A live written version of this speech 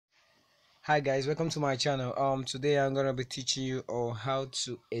Hi guys, welcome to my channel. Today I'm gonna be teaching you on how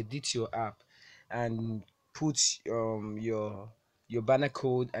to edit your app and put your banner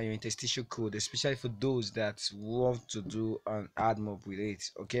code and your interstitial code, especially for those that want to do an Admob with it.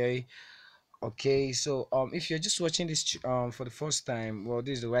 Okay, so if you're just watching this for the first time, well,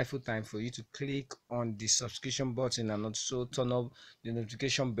 this is the rightful time for you to click on the subscription button and also turn up the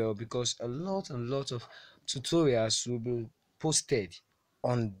notification bell, because a lot of tutorials will be posted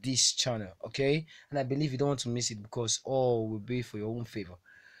on this channel. Okay, and I believe you don't want to miss it, because all will be for your own favor.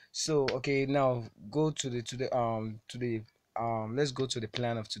 So okay, now go to the let's go to the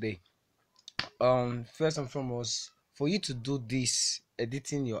plan of today. First and foremost, for you to do this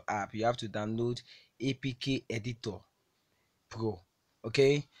editing your app, you have to download apk editor pro.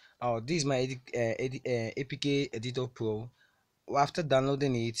 Okay, this is my apk editor pro. After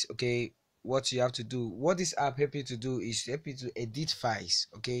downloading it, okay, what you have to do, what this app help you to do, is help you to edit files.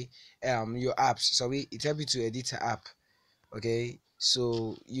 Okay, your apps, sorry, it help you to edit an app. Okay,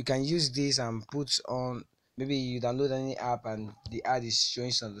 so you can use this and put on, maybe you download any app and the ad is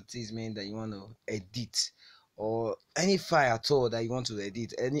showing some advertisement that you want to edit, or any file at all that you want to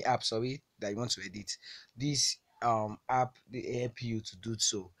edit, any app, sorry, that you want to edit. This app, they help you to do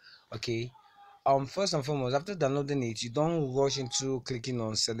so. Okay, first and foremost, after downloading it, you don't rush into clicking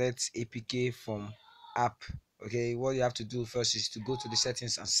on select apk from app. Okay, what you have to do first is to go to the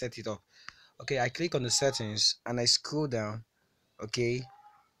settings and set it up. Okay, I click on the settings and I scroll down. Okay,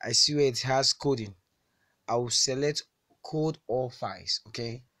 I see where it has coding. I will select code all files.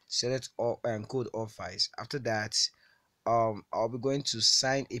 Okay, select all code all files. After that, I'll be going to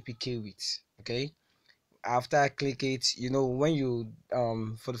sign apk with. Okay, after I click it, you know, when you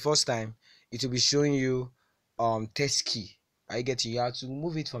for the first time, it will be showing you test key. I get you have to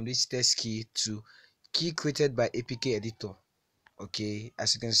move it from this test key to key created by apk editor. Okay,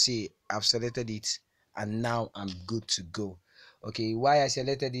 as you can see, I've selected it and now I'm good to go. Okay, why I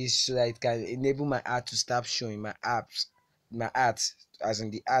selected this, so that it can enable my ad to start showing, my ads, as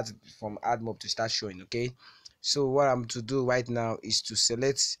in the ads from Admob, to start showing. Okay, so what I'm to do right now is to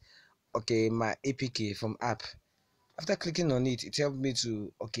select, okay, my apk from app. After clicking on it, it helped me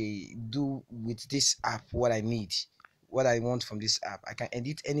to, okay, do with this app what I need, what I want from this app. I can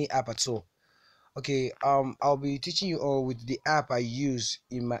edit any app at all. Okay, I'll be teaching you all with the app I use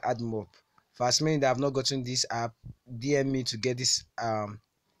in my Admob. For as many that have not gotten this app, DM me to get this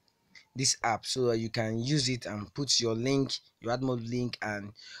app, so that you can use it and put your link, your Admob link,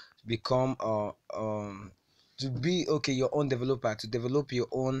 and become to be, okay, your own developer, to develop your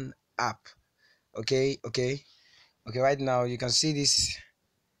own app. Okay, right now you can see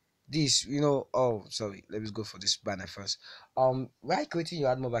this, you know. Oh, sorry, let me go for this banner first. While creating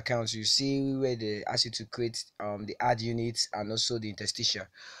your Admob account, you see where they ask you to create the ad units and also the interstitial.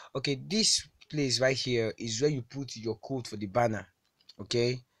 Okay, this place right here is where you put your code for the banner.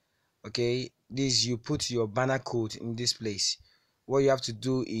 Okay, this, you put your banner code in this place. What you have to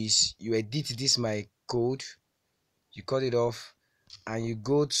do is you edit this my code, you cut it off, and you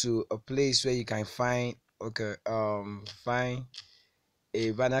go to a place where you can find, okay, find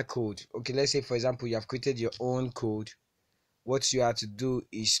a banner code. Okay, let's say for example you have created your own code. What you have to do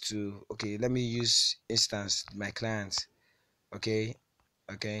is to, okay, let me use instance my client. Okay,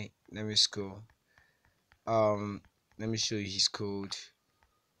 let me scroll. Let me show you his code,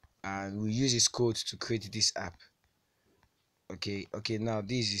 and we use his code to create this app. Okay, now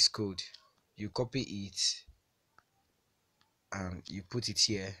this is his code. You copy it and you put it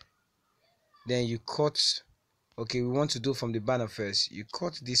here, then you cut. Okay, we want to do from the banner first. You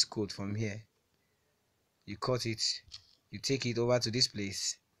cut this code from here, you cut it, you take it over to this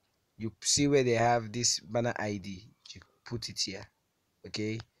place. You see where they have this banner id, you put it here.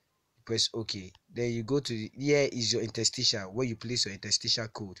 Okay, you press ok, then you go to here is your interstitial, where you place your interstitial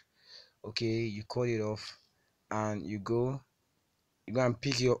code. Okay, you cut it off and you go and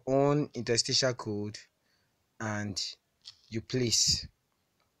pick your own interstitial code, and you place.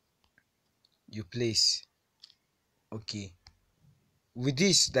 Okay, with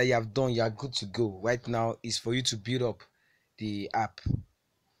this that you have done, you are good to go. Right now is for you to build up the app.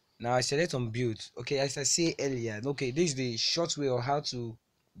 Now I select on build. Okay, as I say earlier, okay, this is the short way of how to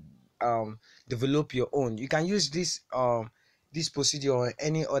develop your own. You can use this procedure on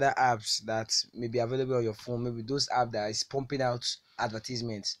any other apps that may be available on your phone, maybe those apps that is pumping out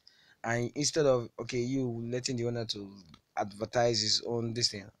advertisements, and instead of, okay, you letting the owner to advertise his own this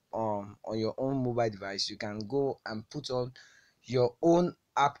thing on your own mobile device, you can go and put on your own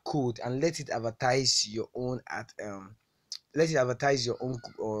app code and let it advertise your own at let it advertise your own,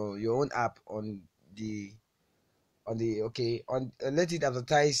 or your own app on the okay, on let it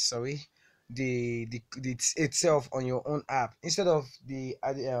advertise, sorry, itself on your own app instead of the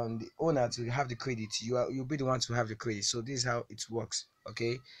owner to have the credit. You'll be the one to have the credit. So this is how it works.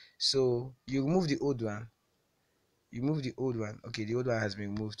 Okay, so you remove the old one. Okay, the old one has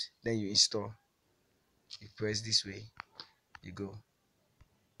been removed. Then you install. You press this way. You go,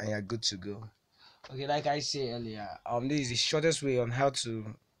 and you're good to go. Okay, like I said earlier, this is the shortest way on how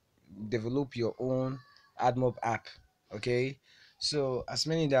to develop your own Admob app. Okay, so as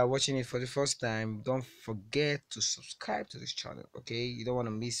many that are watching it for the first time, don't forget to subscribe to this channel. Okay, you don't want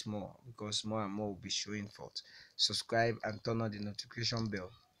to miss more, because more and more will be showing forth. Subscribe and turn on the notification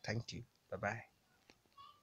bell. Thank you. Bye bye.